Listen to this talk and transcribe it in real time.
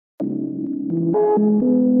Bust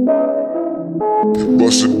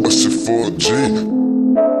it for a G.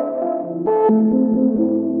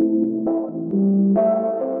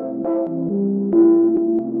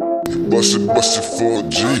 Bust it for a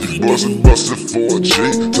G. Bust it for a G.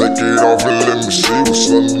 Take it off and let me see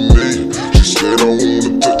what's underneath. She said I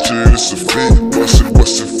wanna touch it, it's a feat. Bust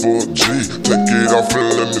it for a G. Take it off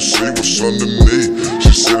and let me see what's underneath.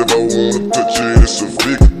 She said if I wanna touch it, it's a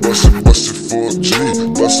feat. Bust it for a G.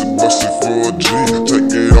 Bust it for a G.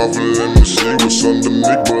 Take it off and let me see what's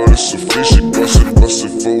underneath. But it's a feat. She bust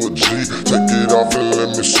it for a G. Take it off and let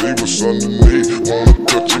me see what's underneath. Wanna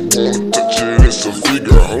touch it, it's a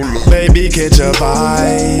figure. Hold up. Baby, catch a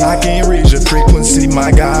vibe. I can't reach your frequency,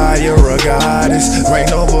 my guy. You're a goddess.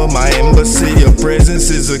 Reign over my embassy. Your presence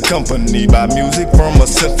is accompanied by music from a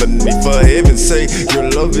symphony. For heaven's sake, your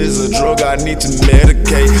love is a drug I need to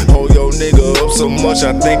medicate. Hold your nigga up so much,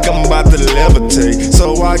 I think I'm about to levitate.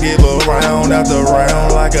 So I give a round after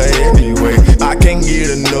round like a heavyweight. I can't get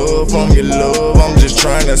enough from your love. I'm just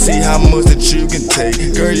trying to see how much that you can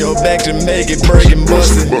take. Girl, your back to make it break and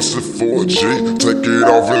bust it. Bust it for a G. Take it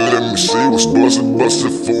off and let me see what's bust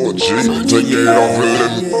it for a G. Take it off and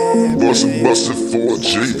let me bust it for a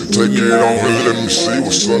G. Take it off and let me see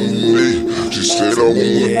what's underneath. She said I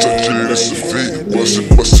wanna touch it, it's a feat. Bust it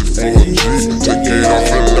for a G. Take it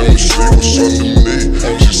off and let me see what's underneath.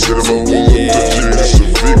 She said if I wanna touch it, it's a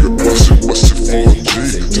figure. Bust it for a G.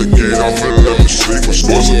 Take it off and let me see what's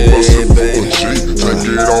bust it for a G. Take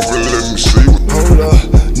it off and let me see what. Hold up,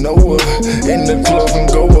 Noah, in the club and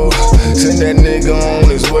go up. Send that nigga on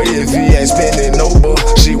his way if he ain't spending no buck.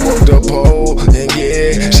 She worked the pole, and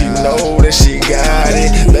yeah, she know that she got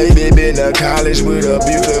it. Baby been to college with a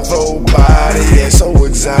beautiful body and so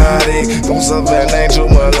exotic. Gon' serve an angel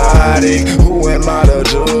melodic. Who am I to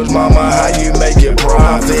judge, mama? How you make your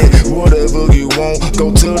profit? Whatever you want, go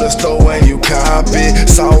to the store and you cop it.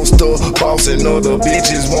 Sauce up, boss and other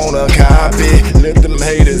bitches wanna copy. Let them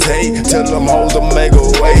haters hate, tell them hoes to make a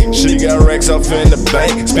way. She got racks off in the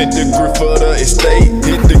bank, spent the grip for the estate.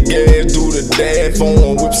 Hit the gas, do the dad,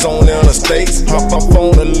 phone whips on interstates. Hop up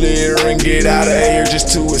on the lyre and get out of here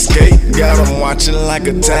just to escape. Got them watching like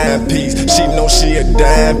a timepiece. She know she a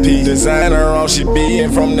dime piece. Designer all she be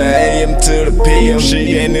in from the AM to the PM.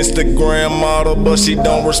 She an Instagram model, but she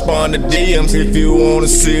don't respond to DMs. If you wanna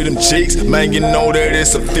see them cheeks, man, you know that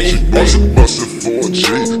it's a feat. Bust it for a G.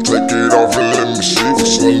 Take it off and let me see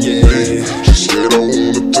what's underneath. She said I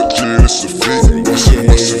wanna touch it, it's a feat. Bust it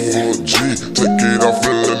for a G. Take it off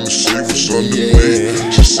and let me see what's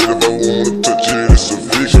underneath. She said if I wanna touch it, it's a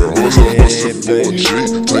figure. Bust it for a G.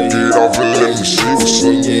 Take it off and let me see what's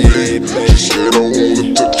underneath. She said I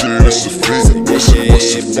wanna touch it, it's a feat. Bust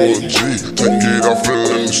it for a G. Take it off and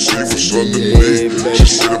let me see what's underneath. She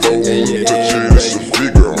said if I wanna touch it, it's a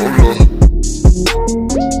figure. Hold up.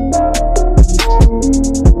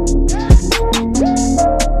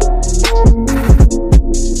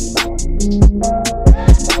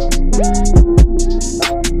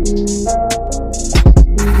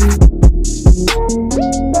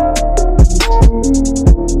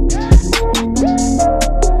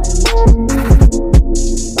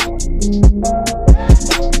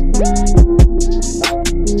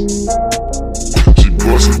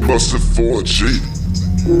 Bust it for a G.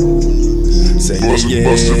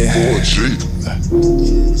 Bust it for a G.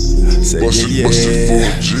 Bust it for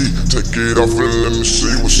a G. Take it off and let me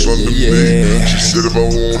see what's underneath. She said if I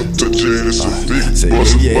wanna touch it, it's a feat.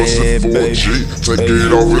 Bust it for a G. Take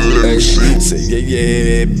it off and let me see. Take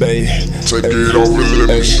it off and let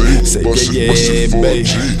me see. Bust it for a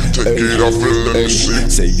G. Take it off and let me see.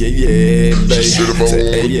 She said if I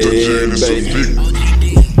wanna touch it, it's a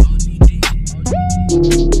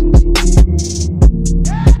feat.